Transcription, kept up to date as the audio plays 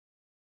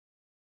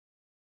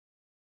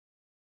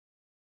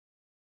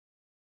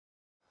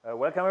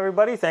Welcome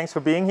everybody, thanks for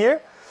being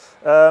here.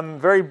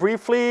 Very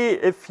briefly,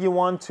 if you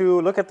want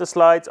to look at the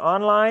slides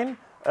online,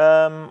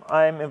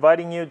 I'm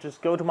inviting you, just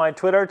go to my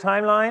Twitter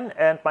timeline,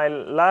 and my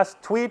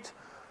last tweet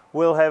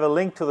will have a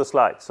link to the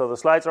slides. So the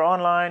slides are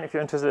online. If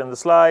you're interested in the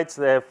slides,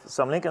 they have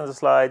some link in the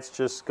slides.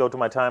 Just go to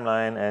my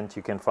timeline and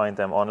you can find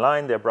them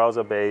online. They're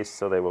browser-based,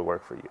 so they will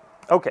work for you.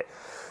 Okay,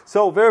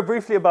 so very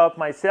briefly about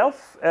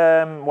myself,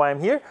 why I'm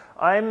here.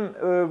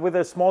 I'm with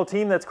a small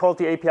team that's called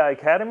the API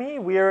Academy.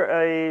 We're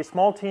a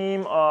small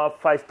team of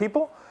 5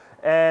 people.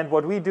 And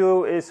what we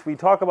do is we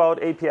talk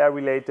about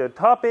API-related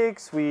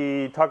topics.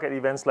 We talk at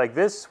events like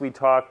this. We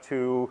talk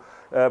to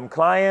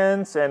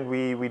clients, and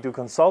we do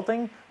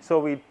consulting. So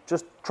we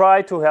just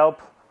try to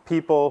help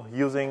people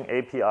using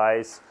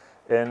APIs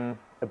in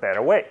a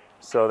better way.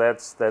 So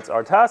that's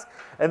our task.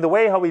 And the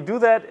way how we do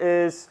that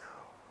is,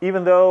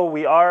 even though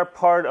we are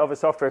part of a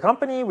software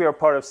company, we are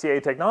part of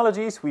CA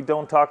Technologist, we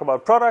don't talk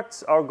about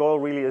products. Our goal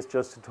really is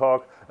just to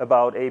talk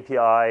about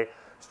API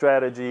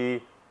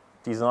strategy,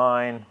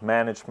 design,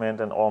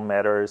 management, and all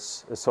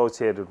matters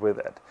associated with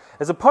it.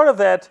 As a part of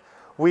that,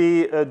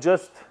 we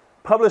just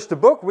published a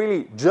book,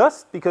 really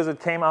just because it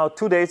came out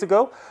 2 days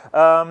ago.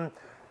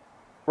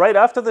 Right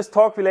after this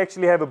talk, we'll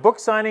actually have a book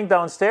signing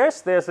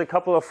downstairs. There's a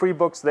couple of free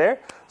books there.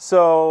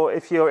 So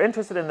if you're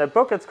interested in that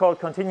book, it's called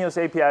Continuous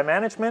API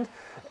Management.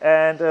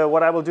 And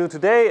what I will do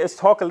today is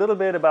talk a little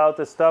bit about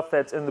the stuff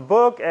that's in the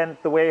book and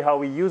the way how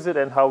we use it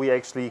and how we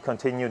actually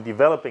continue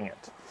developing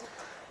it.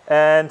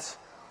 And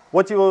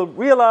what you will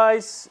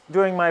realize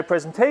during my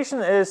presentation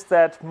is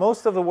that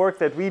most of the work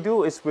that we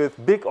do is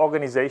with big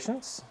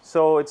organizations.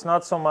 So it's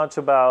not so much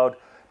about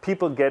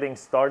people getting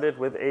started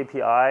with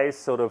APIs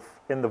sort of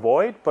in the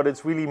void, but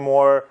it's really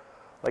more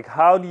like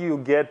how do you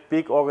get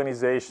big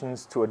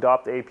organizations to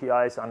adopt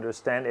APIs,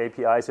 understand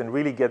APIs, and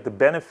really get the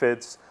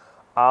benefits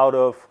out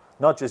of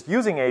not just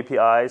using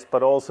APIs,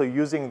 but also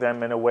using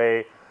them in a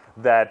way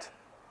that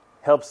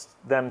helps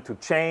them to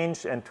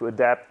change and to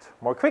adapt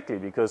more quickly,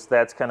 because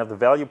that's kind of the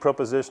value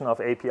proposition of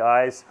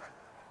APIs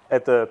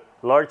at the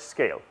large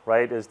scale,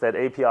 right? Is that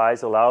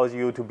APIs allows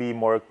you to be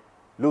more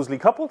loosely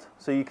coupled,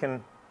 so you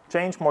can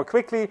change more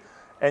quickly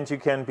and you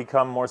can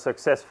become more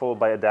successful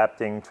by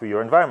adapting to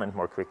your environment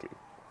more quickly.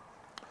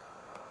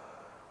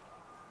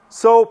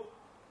 So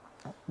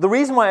the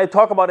reason why I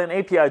talk about an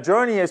API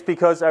journey is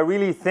because I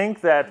really think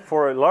that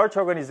for large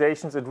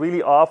organizations, it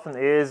really often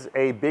is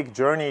a big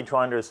journey to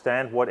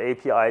understand what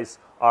APIs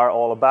are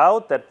all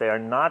about, that they are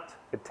not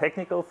a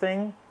technical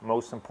thing,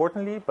 most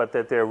importantly, but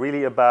that they're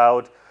really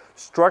about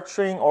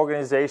structuring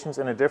organizations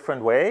in a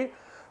different way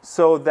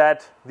so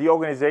that the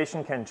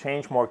organization can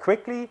change more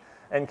quickly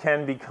and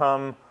can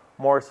become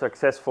more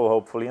successful,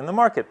 hopefully, in the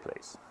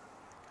marketplace.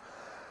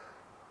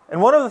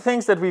 And one of the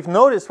things that we've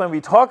noticed when we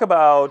talk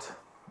about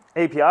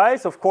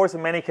APIs, of course,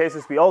 in many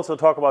cases, we also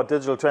talk about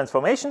digital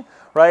transformation,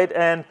 right?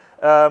 And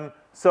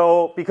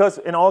so because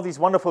in all these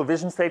wonderful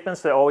vision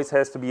statements, there always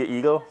has to be an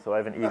eagle. So I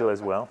have an eagle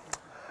as well.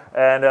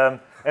 And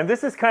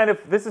this is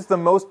this is the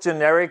most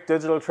generic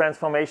digital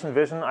transformation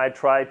vision I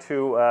try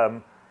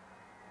to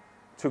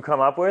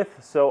come up with.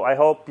 So I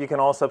hope you can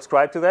all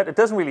subscribe to that. It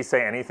doesn't really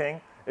say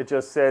anything. It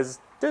just says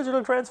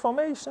digital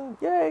transformation,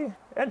 yay,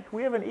 and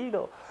we have an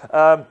eagle.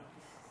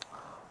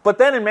 But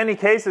then in many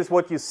cases,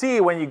 what you see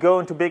when you go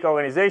into big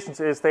organizations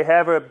is they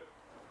have a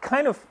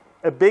kind of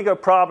a bigger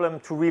problem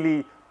to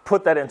really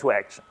put that into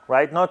action,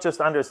 right? Not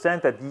just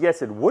understand that,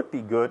 yes, it would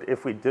be good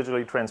if we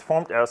digitally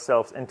transformed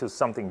ourselves into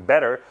something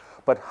better,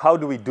 but how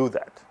do we do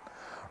that,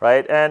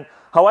 right? And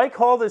how I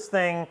call this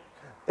thing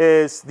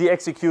is the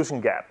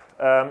execution gap.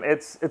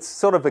 It's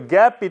sort of a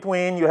gap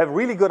between you have a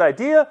really good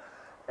idea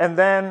and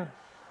then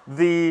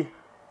the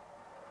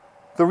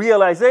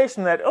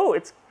realization that, oh,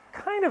 it's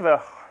kind of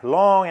a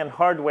long and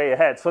hard way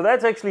ahead. So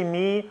that's actually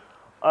me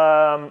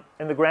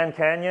in the Grand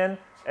Canyon,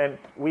 and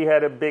we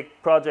had a big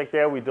project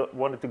there. We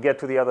wanted to get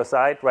to the other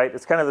side, right?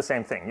 It's kind of the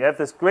same thing. You have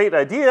this great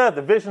idea,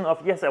 the vision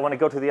of, yes, I want to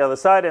go to the other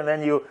side, and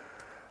then you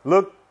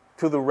look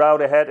to the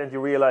route ahead and you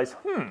realize,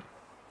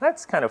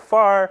 that's kind of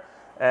far,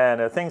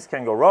 and things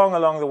can go wrong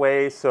along the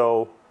way,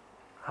 so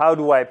how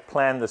do I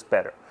plan this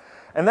better?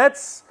 And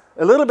that's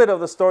a little bit of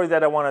the story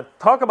that I want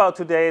to talk about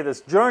today,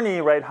 this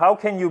journey, right? How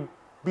can you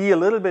be a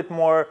little bit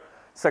more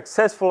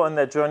successful in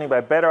that journey by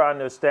better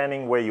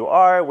understanding where you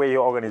are, where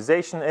your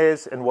organization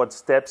is, and what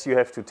steps you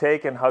have to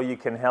take, and how you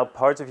can help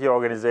parts of your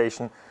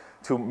organization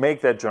to make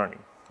that journey,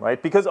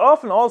 right? Because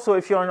often also,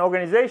 if you're an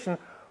organization,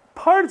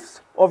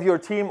 parts of your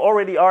team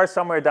already are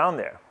somewhere down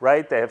there,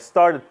 right? They have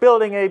started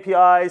building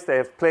APIs, they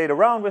have played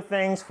around with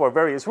things for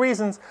various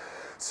reasons.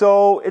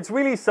 So it's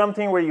really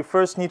something where you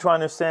first need to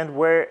understand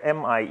where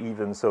am I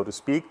even, so to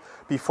speak,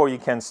 before you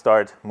can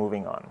start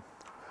moving on.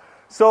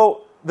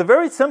 So the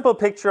very simple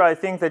picture I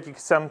think that you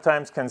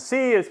sometimes can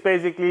see is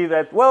basically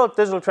that, well,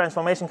 digital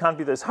transformation can't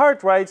be this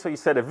hard, right? So you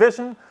set a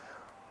vision,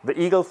 the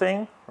eagle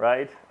thing,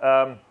 right?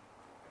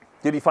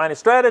 You define a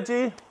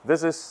strategy.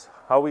 This is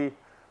how we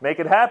make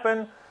it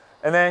happen.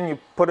 And then you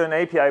put an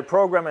API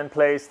program in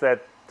place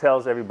that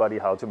tells everybody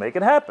how to make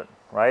it happen,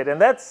 right? And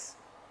that's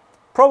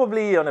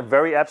Probably on a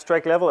very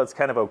abstract level, it's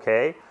kind of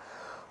okay.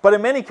 But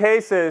in many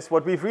cases,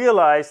 what we've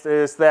realized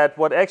is that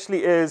what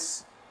actually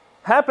is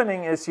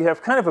happening is you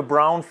have kind of a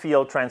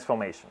brownfield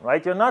transformation,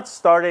 right? You're not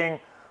starting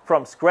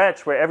from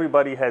scratch where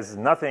everybody has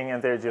nothing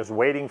and they're just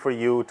waiting for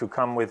you to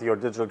come with your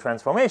digital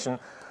transformation.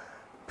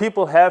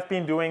 People have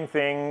been doing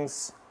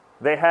things.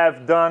 They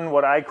have done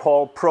what I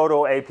call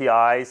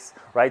proto-APIs,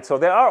 right? So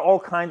there are all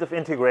kinds of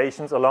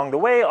integrations along the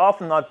way,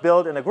 often not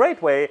built in a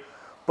great way,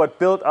 but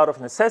built out of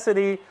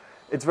necessity.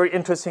 It's very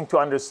interesting to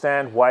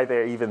understand why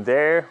they're even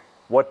there,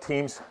 what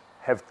teams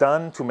have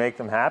done to make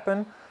them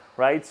happen,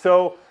 right?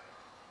 So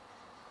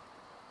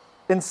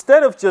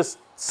instead of just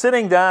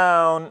sitting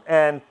down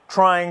and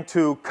trying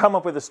to come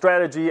up with a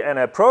strategy and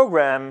a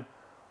program,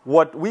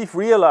 what we've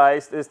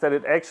realized is that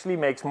it actually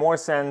makes more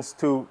sense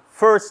to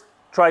first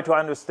try to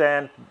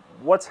understand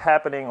what's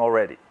happening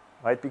already,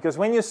 right? Because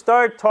when you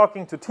start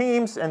talking to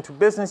teams and to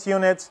business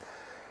units,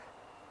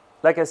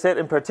 like I said,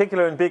 in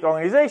particular in big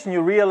organizations,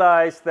 you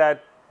realize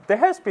that there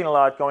has been a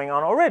lot going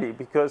on already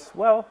because,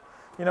 well,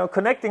 you know,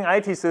 connecting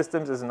IT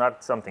systems is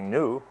not something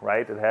new,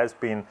 right? It has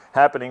been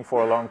happening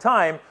for a long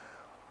time.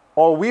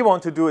 All we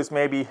want to do is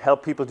maybe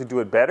help people to do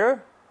it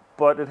better,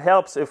 but it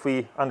helps if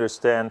we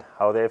understand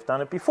how they've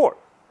done it before.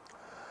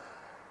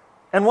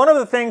 And one of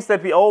the things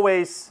that we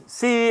always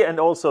see and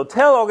also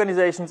tell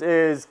organizations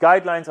is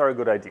guidelines are a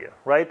good idea,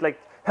 right?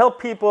 Like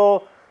help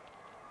people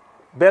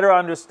better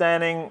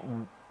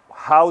understanding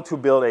how to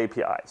build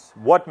APIs,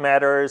 what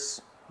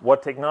matters,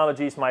 what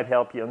technologies might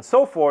help you, and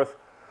so forth.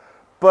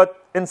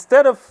 But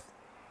instead of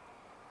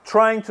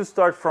trying to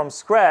start from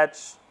scratch,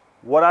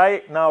 what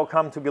I now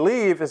come to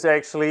believe is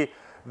actually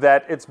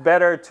that it's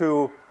better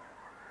to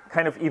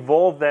kind of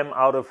evolve them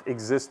out of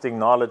existing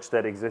knowledge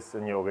that exists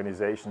in your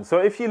organization. So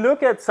if you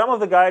look at some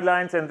of the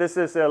guidelines, and this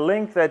is a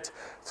link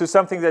to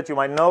something that you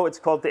might know, it's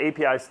called the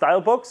API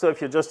Style Book. So if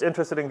you're just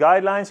interested in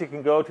guidelines, you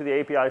can go to the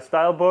API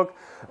Style Book.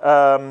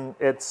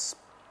 It's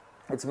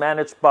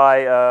managed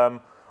by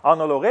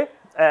Arnaud Lauré,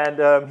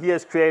 and he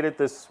has created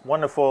this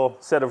wonderful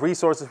set of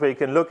resources where you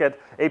can look at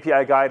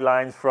API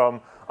guidelines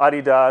from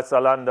APIdays,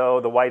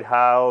 Zalando, the White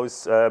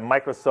House,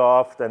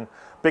 Microsoft, and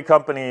big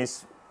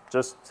companies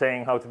just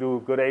saying how to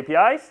do good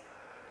APIs.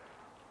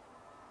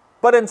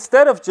 But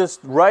instead of just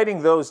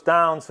writing those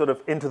down sort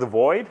of into the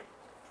void,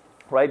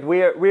 right,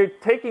 we're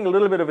taking a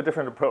little bit of a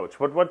different approach.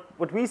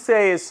 What we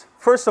say is,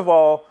 first of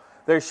all,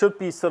 there should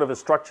be sort of a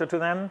structure to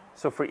them.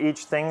 So for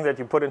each thing that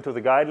you put into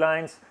the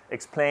guidelines,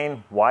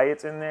 explain why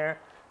it's in there,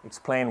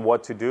 explain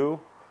what to do,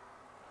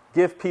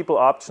 give people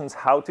options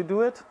how to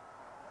do it,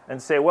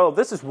 and say, well,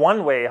 this is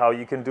one way how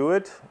you can do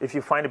it. If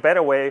you find a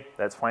better way,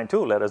 that's fine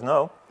too, let us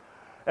know.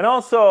 And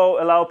also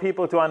allow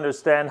people to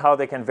understand how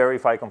they can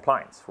verify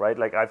compliance, right?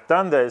 Like, I've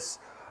done this.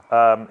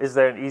 Is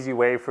there an easy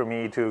way for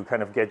me to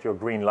kind of get your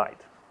green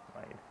light,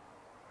 right?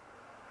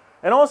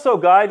 And also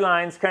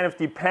guidelines kind of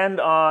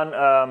depend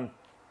on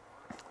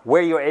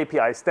where your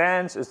API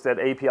stands. Is that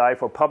API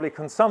for public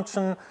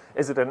consumption?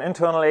 Is it an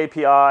internal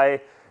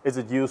API? Is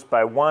it used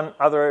by one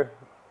other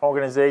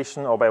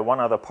organization or by one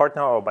other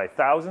partner or by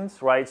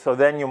thousands, right? So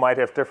then you might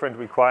have different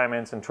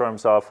requirements in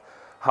terms of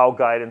how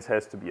guidance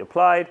has to be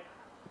applied.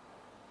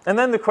 And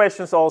then the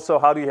question is also,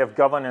 how do you have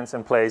governance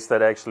in place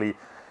that actually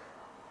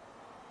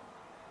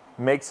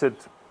makes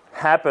it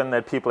happen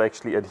that people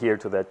actually adhere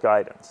to that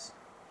guidance?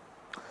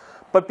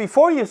 But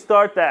before you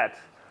start that,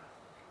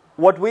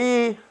 what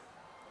we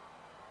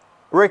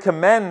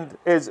recommend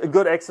is a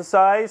good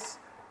exercise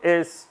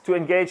is to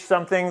engage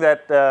something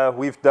that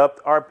we've dubbed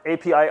our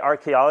API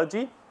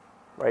archaeology,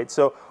 right?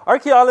 So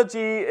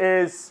archaeology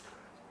is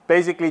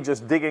basically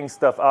just digging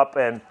stuff up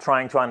and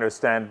trying to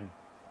understand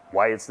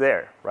why it's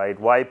there, right?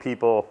 Why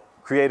people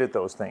created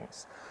those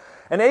things.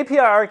 And API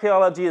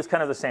archaeology is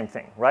kind of the same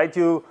thing, right?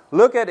 You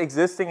look at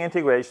existing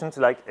integrations,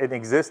 like in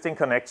existing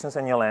connections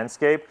in your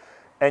landscape,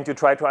 and you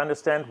try to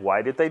understand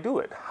why did they do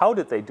it? How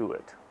did they do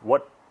it?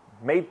 What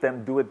made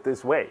them do it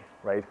this way,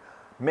 right?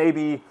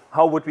 Maybe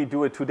how would we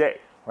do it today,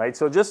 right?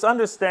 So just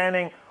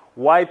understanding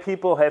why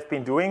people have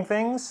been doing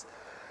things.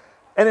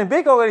 And in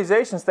big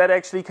organizations, that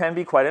actually can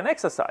be quite an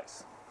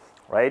exercise,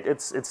 right?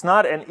 It's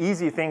not an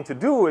easy thing to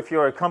do if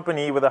you're a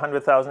company with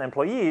 100,000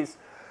 employees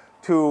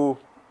to,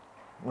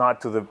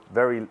 not to the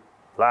very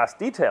last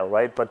detail,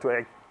 right? But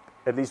to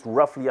at least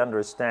roughly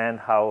understand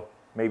how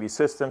maybe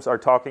systems are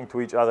talking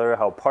to each other,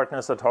 how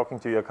partners are talking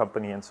to your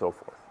company, and so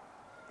forth.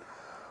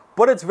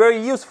 But it's very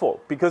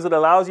useful because it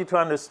allows you to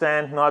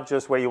understand not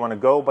just where you want to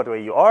go, but where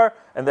you are,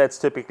 and that's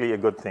typically a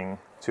good thing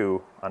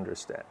to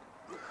understand.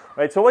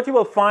 Right, so what you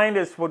will find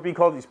is what we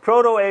call these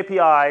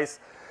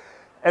proto-APIs,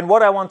 and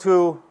what I want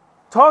to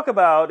talk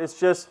about is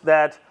just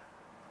that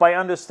by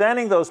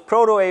understanding those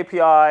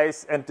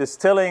proto-APIs and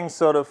distilling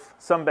sort of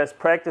some best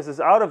practices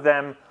out of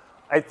them,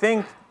 I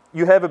think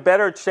you have a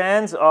better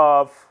chance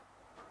of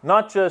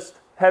not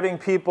just having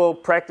people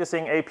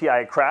practicing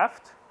API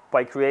craft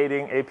by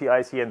creating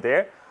APIs here and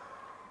there,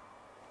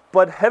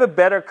 but have a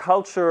better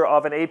culture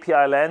of an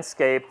API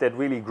landscape that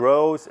really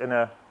grows in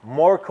a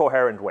more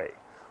coherent way,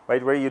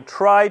 right? Where you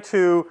try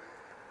to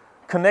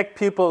connect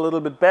people a little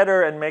bit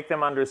better and make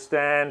them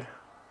understand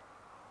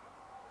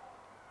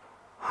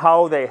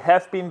how they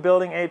have been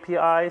building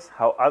APIs,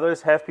 how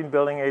others have been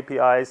building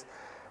APIs,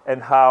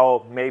 and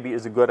how maybe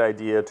is a good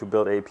idea to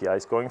build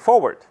APIs going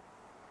forward.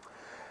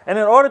 And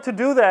in order to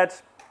do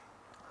that,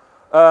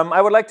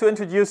 I would like to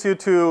introduce you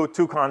to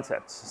two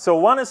concepts. So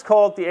one is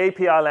called the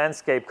API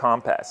Landscape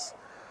Compass.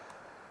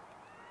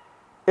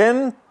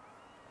 In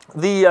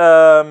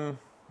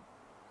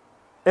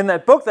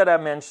that book that I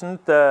mentioned,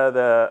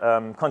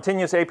 the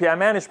Continuous API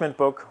Management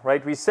book,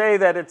 right, we say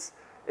that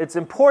it's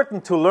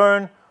important to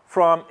learn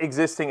from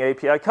existing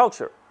API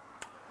culture,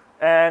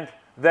 and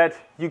that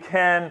you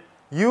can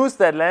use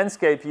that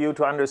landscape view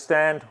to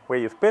understand where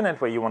you've been and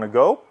where you want to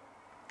go.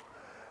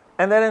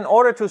 And then in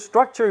order to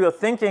structure your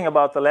thinking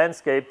about the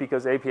landscape,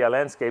 because API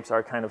landscapes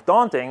are kind of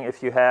daunting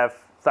if you have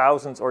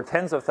thousands or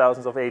tens of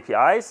thousands of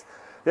APIs,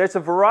 there's a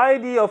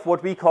variety of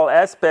what we call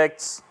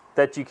aspects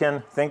that you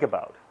can think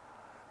about.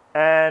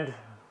 And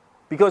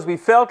because we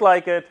felt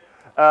like it,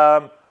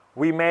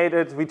 we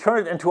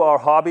turned it into our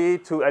hobby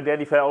to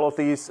identify all of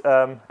these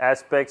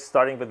aspects,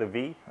 starting with a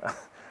V.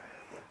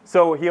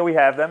 So here we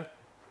have them.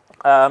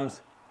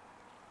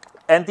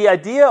 And the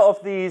idea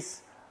of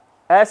these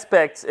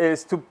aspects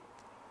is to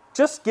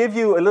just give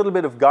you a little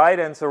bit of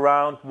guidance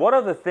around what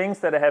are the things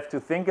that I have to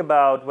think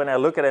about when I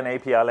look at an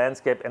API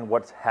landscape and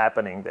what's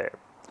happening there.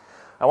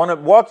 I want to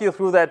walk you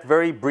through that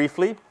very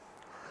briefly.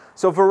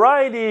 So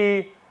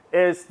variety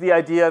is the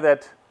idea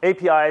that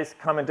APIs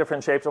come in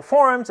different shapes or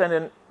forms, and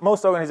in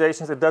most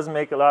organizations it doesn't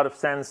make a lot of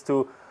sense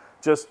to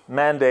just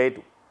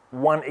mandate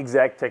one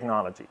exact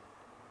technology.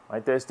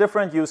 Right? There's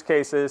different use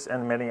cases,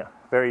 and in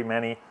very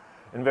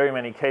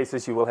many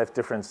cases you will have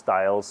different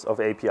styles of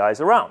APIs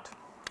around.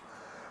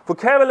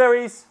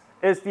 Vocabularies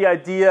is the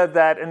idea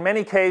that in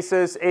many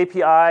cases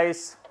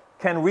APIs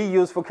can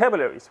reuse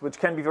vocabularies, which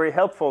can be very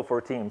helpful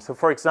for teams. So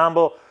for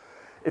example,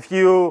 if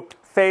you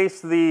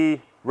face the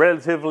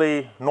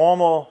relatively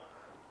normal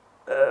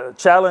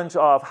challenge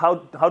of how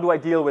do I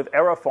deal with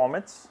error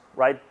formats,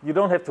 right? You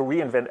don't have to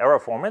reinvent error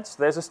formats.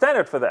 There's a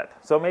standard for that.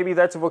 So maybe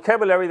that's a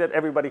vocabulary that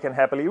everybody can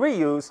happily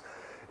reuse.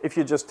 If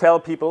you just tell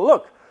people,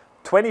 look,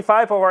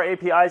 25 of our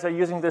APIs are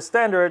using this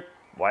standard,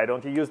 why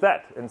don't you use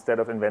that instead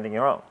of inventing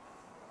your own?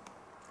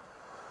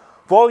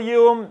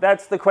 Volume,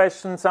 that's the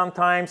question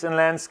sometimes in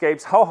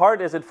landscapes. How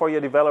hard is it for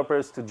your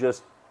developers to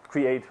just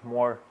create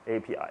more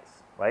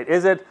APIs, right?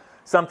 Is it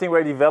something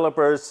where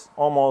developers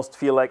almost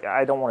feel like,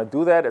 I don't want to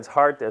do that, it's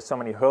hard, there's so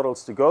many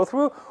hurdles to go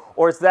through?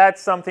 Or is that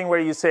something where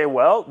you say,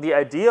 well, the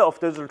idea of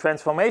digital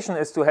transformation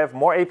is to have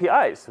more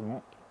APIs.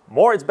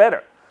 More is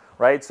better,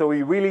 right? So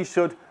we really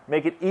should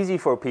make it easy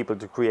for people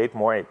to create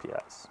more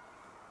APIs.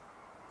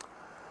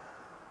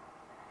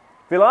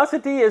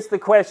 Velocity is the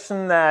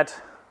question that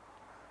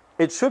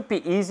it should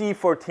be easy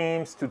for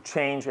teams to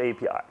change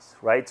APIs,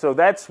 right? So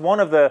that's one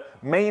of the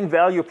main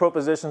value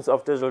propositions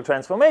of digital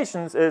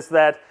transformations, is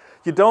that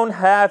you don't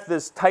have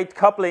this tight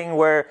coupling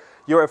where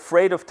you're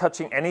afraid of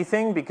touching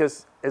anything,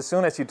 because as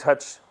soon as you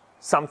touch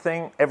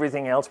something,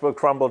 everything else will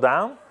crumble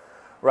down,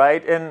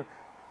 right? In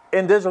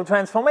digital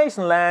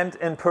transformation land,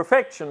 in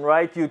perfection,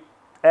 right, you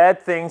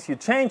add things, you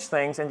change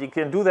things, and you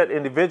can do that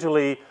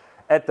individually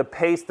at the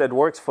pace that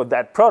works for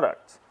that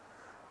product.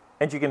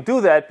 And you can do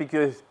that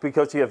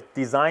because you have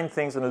designed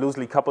things in a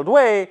loosely coupled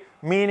way,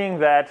 meaning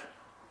that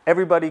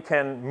everybody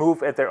can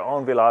move at their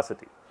own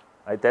velocity.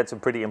 Right? That's a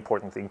pretty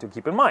important thing to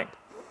keep in mind.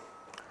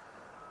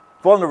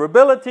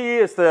 Vulnerability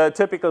is the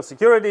typical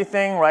security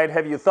thing, right?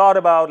 Have you thought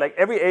about, like,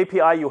 every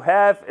API you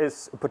have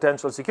is a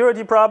potential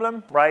security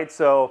problem, right?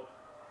 So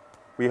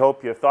we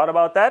hope you've thought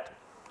about that.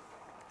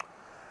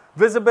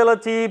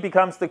 Visibility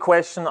becomes the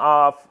question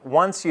of,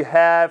 once you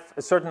have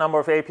a certain number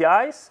of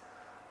APIs,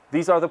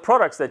 these are the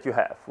products that you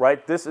have,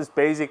 right? This is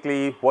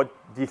basically what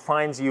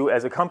defines you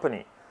as a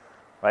company,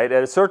 right?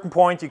 At a certain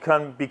point, you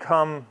can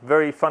become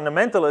very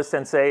fundamentalist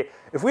and say,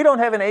 if we don't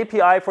have an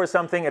API for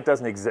something, it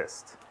doesn't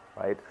exist,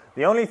 right?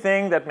 The only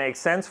thing that makes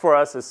sense for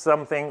us is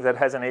something that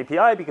has an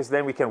API, because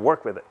then we can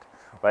work with it,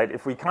 right?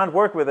 If we can't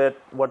work with it,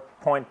 what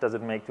point does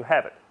it make to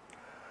have it?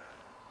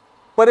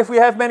 But if we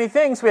have many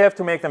things, we have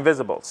to make them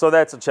visible. So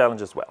that's a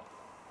challenge as well.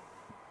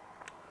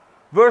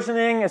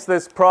 Versioning is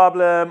this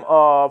problem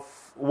of,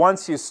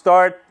 once you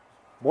start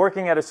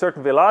working at a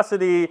certain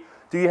velocity,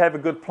 do you have a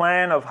good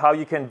plan of how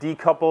you can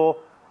decouple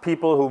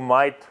people who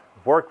might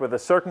work with a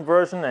certain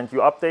version and you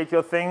update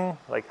your thing?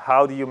 Like,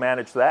 how do you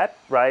manage that,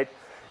 right?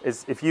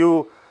 If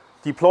you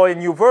deploy a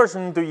new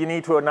version, do you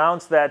need to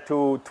announce that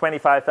to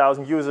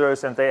 25,000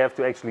 users and they have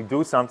to actually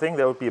do something?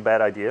 That would be a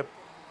bad idea.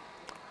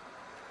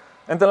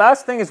 And the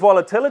last thing is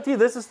volatility.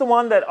 This is the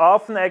one that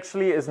often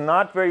actually is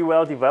not very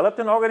well developed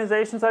in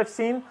organizations I've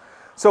seen.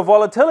 So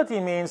volatility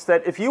means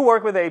that if you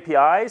work with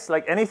APIs,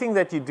 like, anything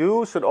that you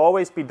do should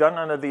always be done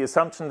under the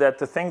assumption that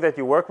the thing that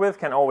you work with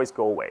can always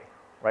go away,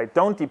 right?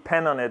 Don't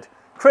depend on it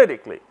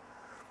critically.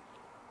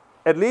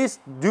 At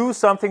least do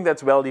something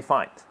that's well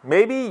defined.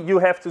 Maybe you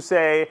have to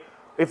say,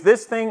 if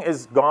this thing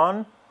is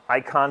gone, I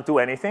can't do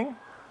anything.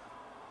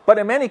 But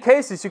in many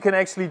cases, you can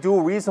actually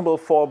do reasonable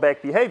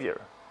fallback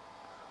behavior.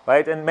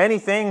 right? And many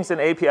things in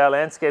API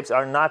landscapes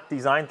are not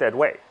designed that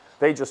way.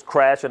 They just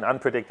crash in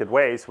unpredicted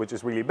ways, which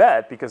is really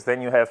bad because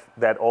then you have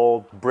that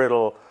old,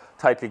 brittle,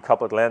 tightly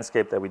coupled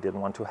landscape that we didn't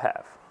want to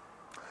have.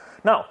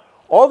 Now,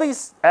 all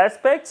these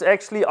aspects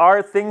actually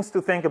are things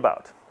to think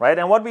about, right?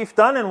 And what we've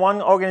done in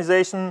one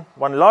organization,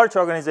 one large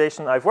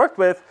organization I've worked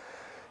with,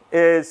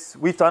 is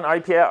we've done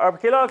API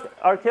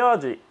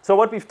archaeology. So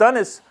what we've done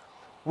is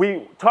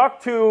we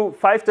talked to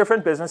 5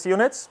 different business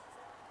units.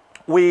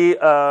 We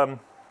kind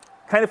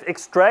of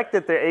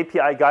extracted their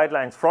API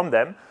guidelines from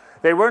them.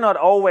 They were not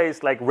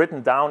always like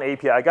written down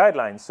API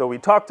guidelines. So we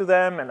talked to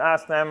them and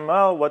asked them,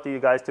 well, what do you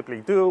guys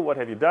typically do? What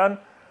have you done?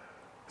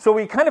 So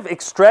we kind of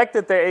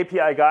extracted their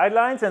API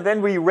guidelines and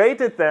then we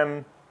rated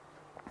them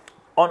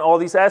on all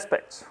these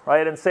aspects,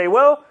 right? And say,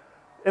 well,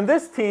 in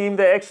this team,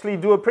 they actually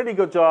do a pretty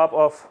good job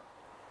of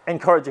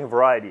encouraging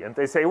variety. And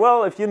they say,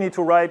 well, if you need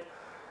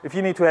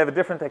to have a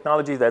different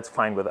technology, that's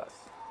fine with us,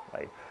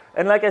 right?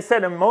 And like I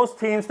said, in most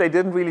teams, they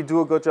didn't really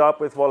do a good job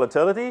with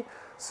volatility.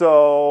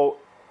 So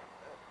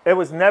it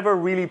was never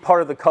really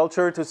part of the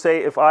culture to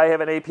say, if I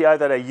have an API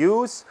that I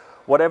use,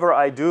 whatever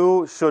I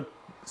do should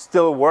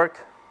still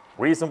work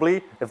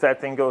reasonably if that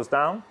thing goes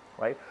down,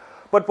 right?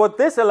 But what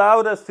this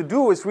allowed us to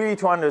do is really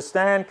to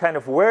understand kind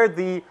of where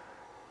the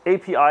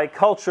API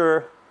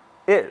culture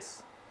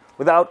is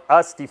without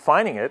us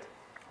defining it,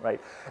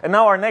 right? And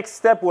now our next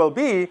step will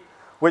be,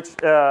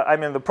 which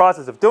I'm in the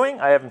process of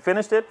doing, I haven't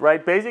finished it,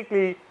 right?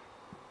 Basically,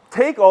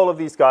 take all of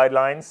these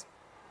guidelines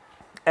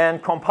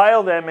and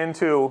compile them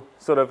into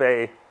sort of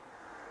a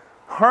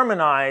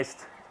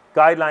harmonized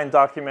guideline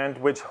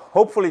document, which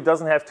hopefully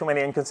doesn't have too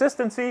many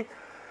inconsistencies,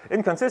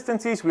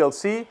 we'll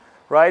see,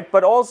 right?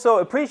 But also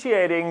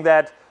appreciating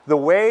that the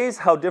ways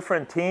how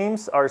different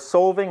teams are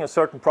solving a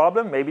certain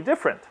problem may be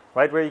different,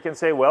 right? Where you can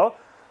say, well,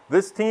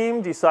 this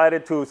team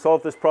decided to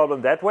solve this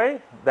problem that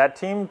way, that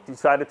team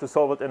decided to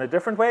solve it in a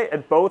different way,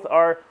 and both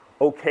are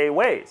okay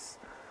ways,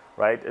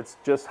 right? It's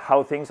just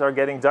how things are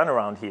getting done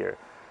around here.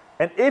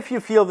 And if you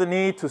feel the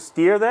need to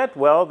steer that,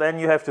 well, then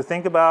you have to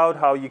think about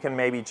how you can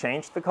maybe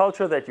change the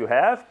culture that you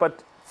have.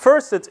 But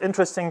first, it's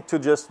interesting to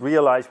just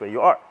realize where you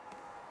are,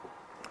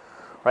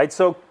 right?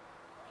 So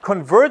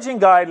converging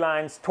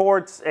guidelines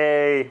towards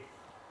a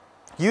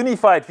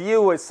unified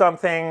view is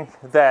something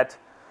that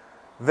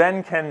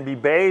then can be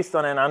based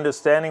on an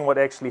understanding what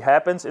actually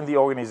happens in the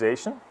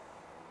organization.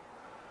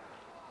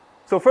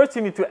 So first,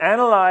 you need to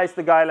analyze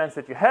the guidelines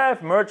that you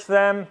have, merge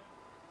them,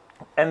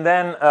 and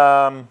then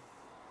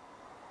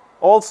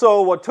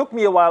also, what took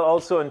me a while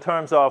also in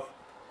terms of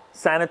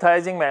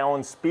sanitizing my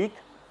own speak,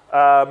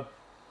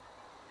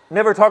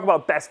 never talk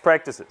about best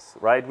practices,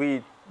 right?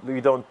 We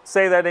don't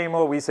say that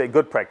anymore, we say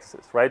good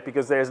practices, right?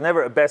 Because there's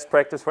never a best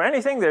practice for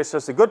anything, there's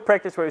just a good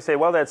practice where we say,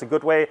 well, that's a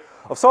good way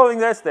of solving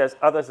this, there's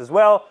others as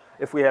well.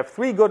 If we have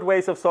 3 good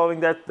ways of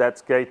solving that,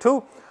 that's great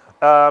too.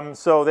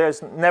 So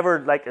there's never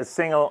like a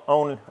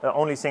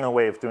only single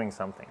way of doing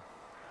something,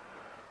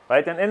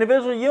 right? And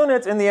individual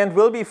units in the end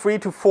will be free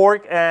to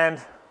fork and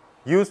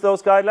use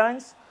those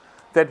guidelines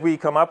that we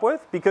come up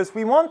with because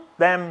we want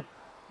them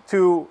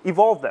to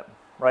evolve them,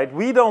 right?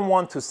 We don't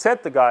want to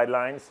set the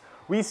guidelines.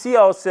 We see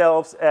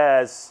ourselves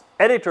as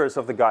editors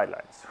of the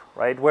guidelines,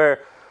 right? Where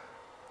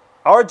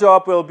our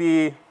job will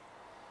be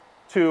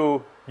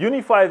to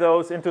unify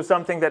those into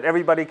something that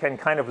everybody can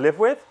kind of live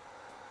with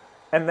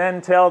and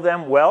then tell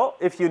them, well,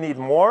 if you need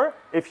more,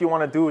 if you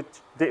want to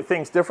do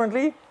things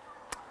differently,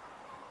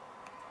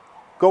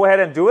 go ahead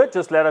and do it,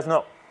 just let us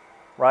know.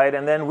 Right?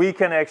 And then we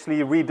can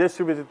actually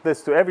redistribute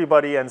this to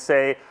everybody and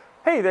say,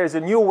 hey, there's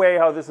a new way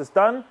how this is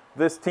done.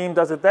 This team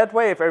does it that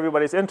way. If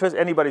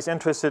anybody's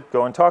interested,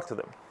 go and talk to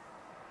them.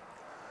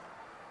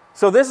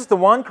 So this is the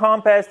one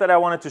compass that I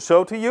wanted to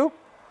show to you.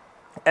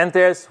 And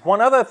there's one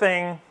other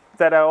thing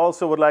that I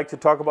also would like to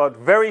talk about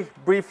very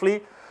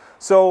briefly.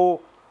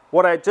 So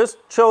what I just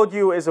showed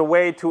you is a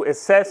way to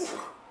assess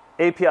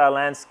API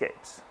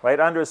landscapes, right?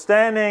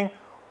 Understanding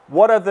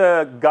what are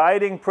the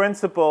guiding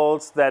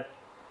principles that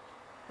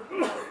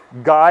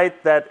guide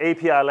that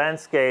API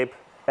landscape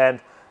and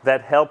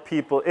that help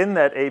people in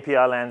that API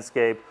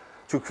landscape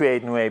to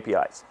create new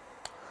APIs.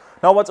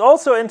 Now, what's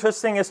also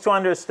interesting is to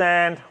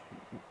understand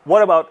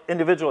what about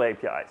individual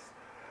APIs.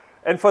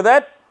 And for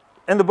that,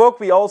 in the book,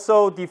 we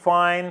also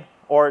define,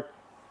 or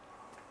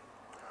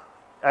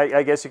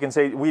I guess you can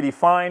say we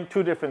define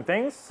 2 different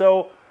things.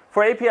 So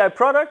for API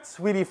products,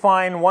 we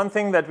define one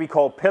thing that we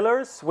call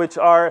pillars, which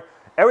are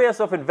areas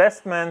of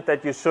investment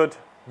that you should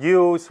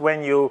use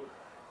when you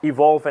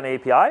evolve an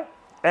API.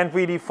 And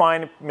we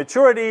define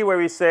maturity, where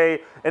we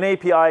say an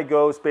API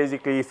goes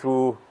basically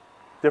through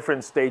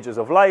different stages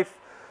of life.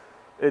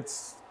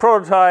 It's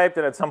prototyped,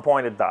 and at some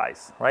point it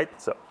dies, right?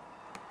 So,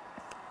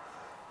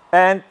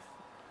 and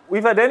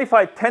we've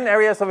identified 10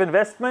 areas of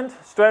investment: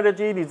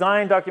 strategy,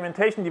 design,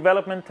 documentation,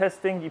 development,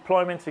 testing,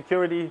 deployment,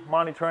 security,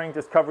 monitoring,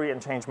 discovery,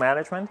 and change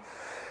management.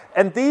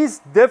 And these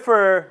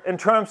differ in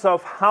terms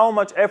of how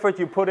much effort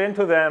you put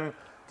into them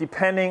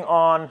depending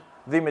on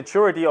the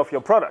maturity of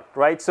your product,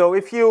 right? So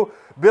if you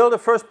build a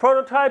first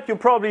prototype, you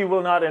probably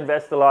will not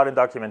invest a lot in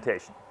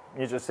documentation,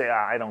 You just say,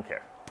 I don't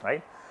care,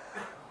 right?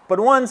 But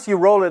once you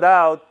roll it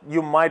out,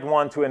 you might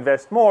want to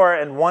invest more.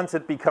 And once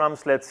it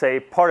becomes, let's say,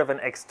 part of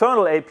an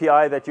external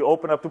API that you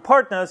open up to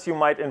partners, you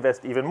might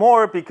invest even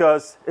more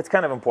because it's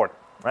kind of important,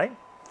 right?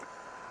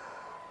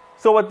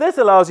 So what this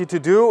allows you to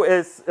do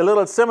is a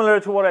little similar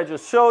to what I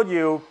just showed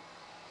you.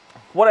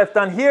 What I've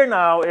done here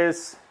now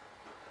is,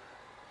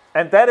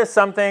 and that is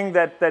something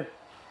that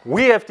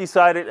we have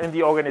decided in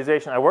the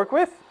organization I work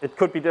with. It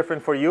could be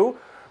different for you,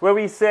 where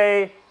we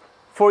say,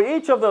 for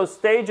each of those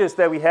stages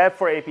that we have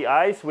for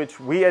APIs, which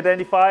we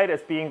identified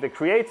as being the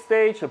create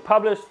stage, a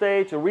publish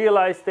stage, a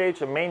realize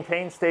stage, a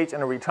maintain stage,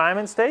 and a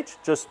retirement stage,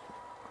 just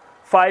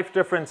 5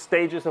 different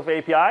stages of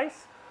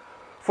APIs.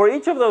 For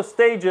each of those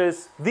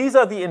stages, these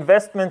are the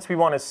investments we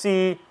want to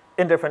see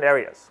in different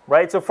areas,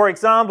 right? So for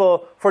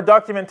example, for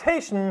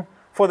documentation,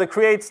 for the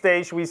create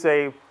stage, we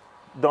say,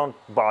 don't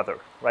bother,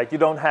 right? You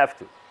don't have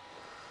to.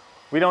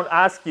 We don't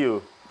ask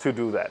you to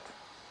do that,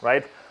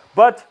 right?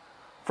 But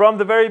from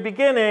the very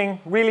beginning,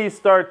 really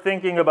start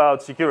thinking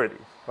about security,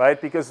 right?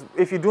 Because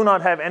if you do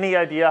not have any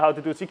idea how to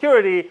do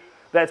security,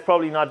 that's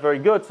probably not very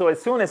good. So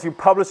as soon as you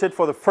publish it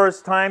for the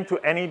first time to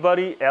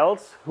anybody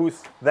else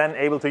who's then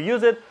able to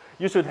use it,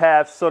 you should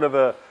have sort of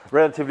a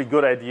relatively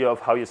good idea of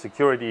how your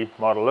security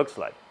model looks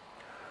like.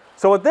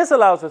 So what this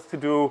allows us to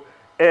do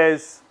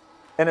is,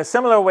 in a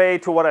similar way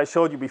to what I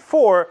showed you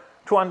before,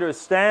 to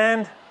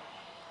understand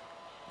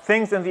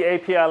things in the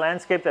API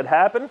landscape that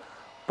happen,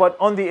 but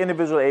on the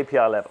individual API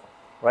level.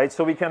 Right?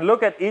 So we can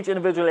look at each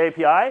individual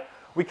API,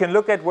 we can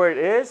look at where it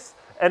is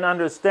and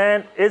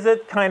understand, is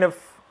it kind of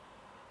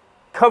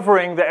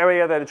covering the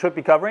area that it should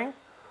be covering,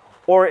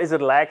 or is it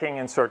lacking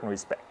in certain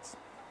respects?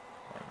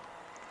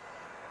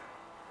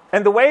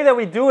 And the way that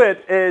we do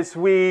it is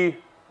we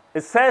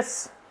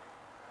assess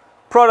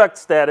product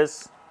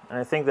status, and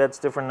I think that's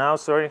different now,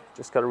 sorry,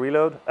 just got to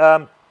reload.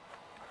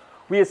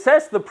 We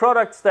assess the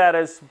product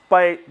status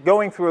by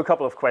going through a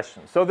couple of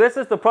questions. So this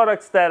is the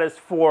product status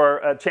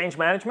for change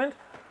management.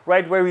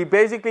 Right, where we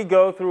basically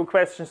go through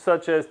questions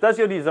such as, does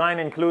your design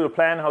include a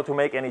plan how to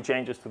make any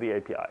changes to the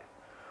API?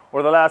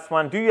 Or the last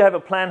one, do you have a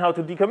plan how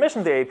to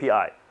decommission the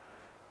API?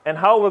 And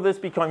how will this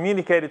be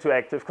communicated to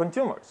active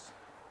consumers?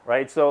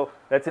 Right, so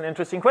that's an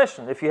interesting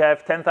question. If you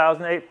have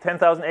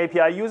 10,000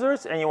 API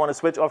users and you want to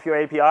switch off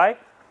your API,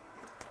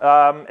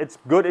 it's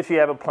good if you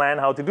have a plan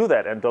how to do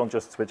that and don't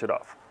just switch it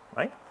off,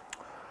 right?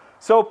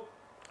 So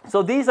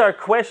these are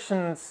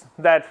questions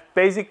that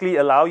basically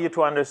allow you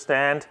to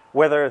understand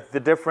whether the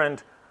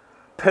different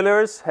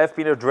pillars have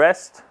been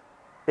addressed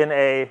in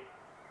an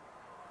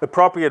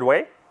appropriate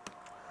way.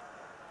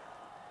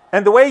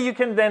 And the way you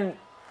can then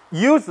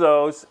use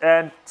those,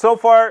 and so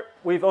far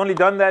we've only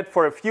done that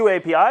for a few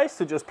APIs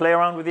to just play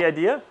around with the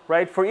idea,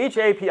 right? For each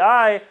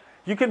API,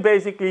 you can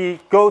basically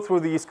go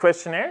through these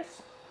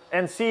questionnaires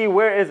and see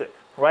where is it,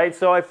 right?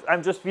 So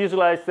I'm just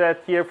visualized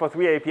that here for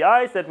 3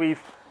 APIs that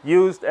we've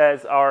used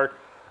as our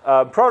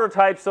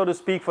prototype, so to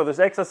speak, for this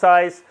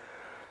exercise,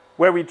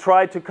 where we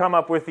tried to come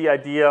up with the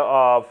idea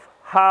of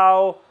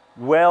how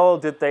well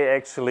did they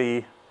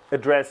actually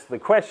address the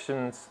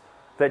questions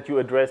that you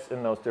address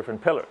in those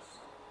different pillars,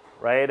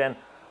 right? And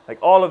like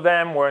all of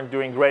them weren't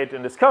doing great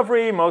in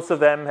discovery. Most of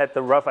them had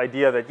the rough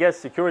idea that yes,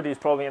 security is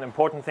probably an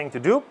important thing to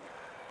do.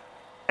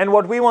 And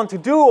what we want to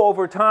do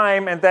over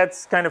time, and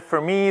that's kind of for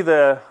me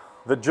the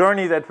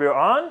journey that we're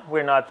on,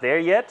 we're not there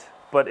yet,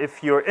 but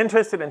if you're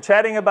interested in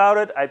chatting about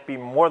it, I'd be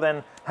more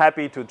than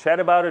happy to chat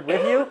about it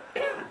with you.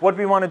 What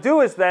we want to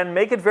do is then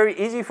make it very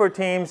easy for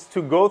teams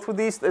to go through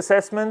these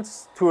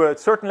assessments to a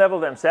certain level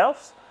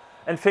themselves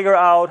and figure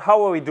out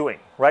how are we doing,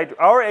 right?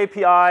 Our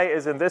API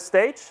is in this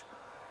stage.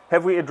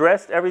 Have we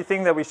addressed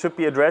everything that we should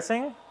be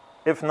addressing?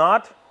 If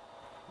not,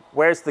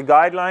 where's the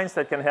guidelines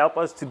that can help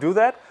us to do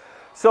that?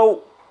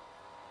 So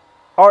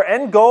our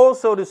end goal,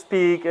 so to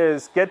speak,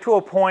 is get to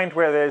a point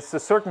where there's a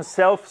certain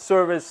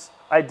self-service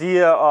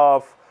idea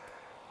of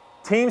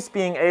teams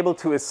being able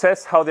to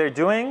assess how they're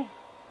doing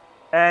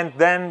and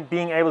then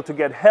being able to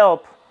get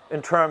help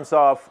in terms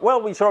of,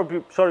 well, we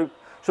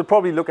should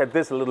probably look at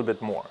this a little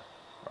bit more,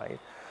 right?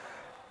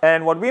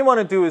 And what we want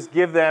to do is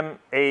give them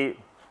an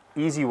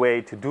easy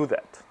way to do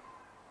that.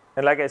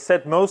 And like I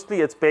said,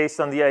 mostly it's based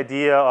on the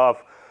idea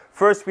of,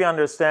 first we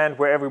understand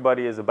where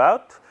everybody is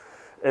about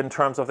in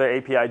terms of their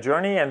API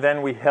journey, and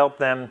then we help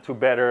them to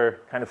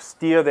better kind of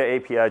steer their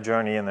API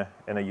journey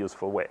in a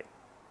useful way.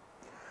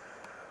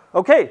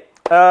 Okay,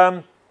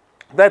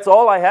 that's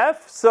all I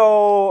have.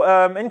 So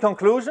in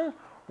conclusion,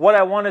 what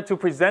I wanted to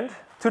present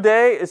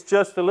today is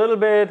just a little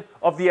bit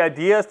of the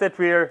ideas that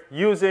we're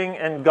using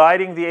in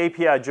guiding the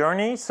API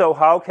journey. So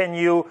how can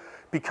you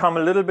become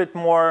a little bit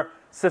more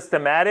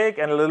systematic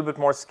and a little bit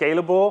more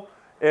scalable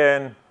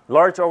in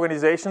large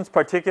organizations,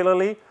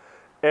 particularly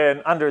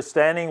in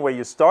understanding where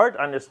you start,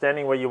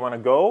 understanding where you want to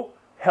go,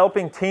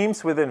 helping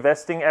teams with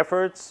investing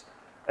efforts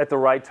at the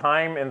right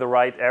time in the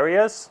right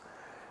areas,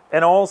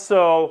 and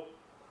also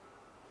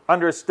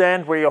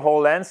understand where your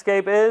whole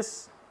landscape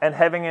is and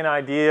having an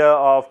idea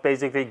of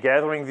basically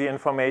gathering the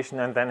information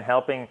and then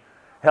helping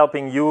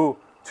you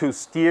to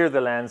steer the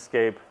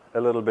landscape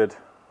a little bit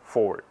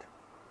forward.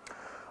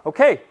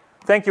 Okay,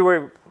 thank you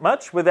very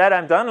much. With that,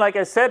 I'm done. Like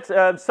I said,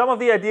 some of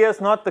the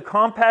ideas, not the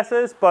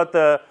compasses, but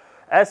the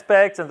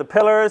aspects and the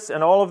pillars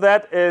and all of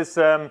that is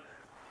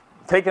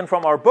taken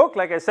from our book.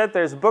 Like I said,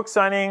 there's a book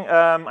signing,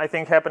 I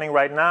think, happening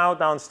right now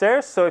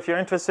downstairs. So if you're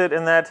interested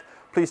in that,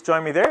 please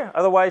join me there.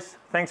 Otherwise,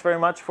 thanks very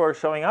much for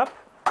showing up.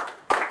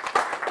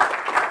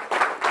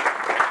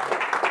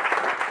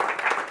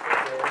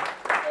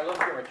 I love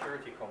your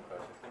maturity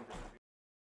compass.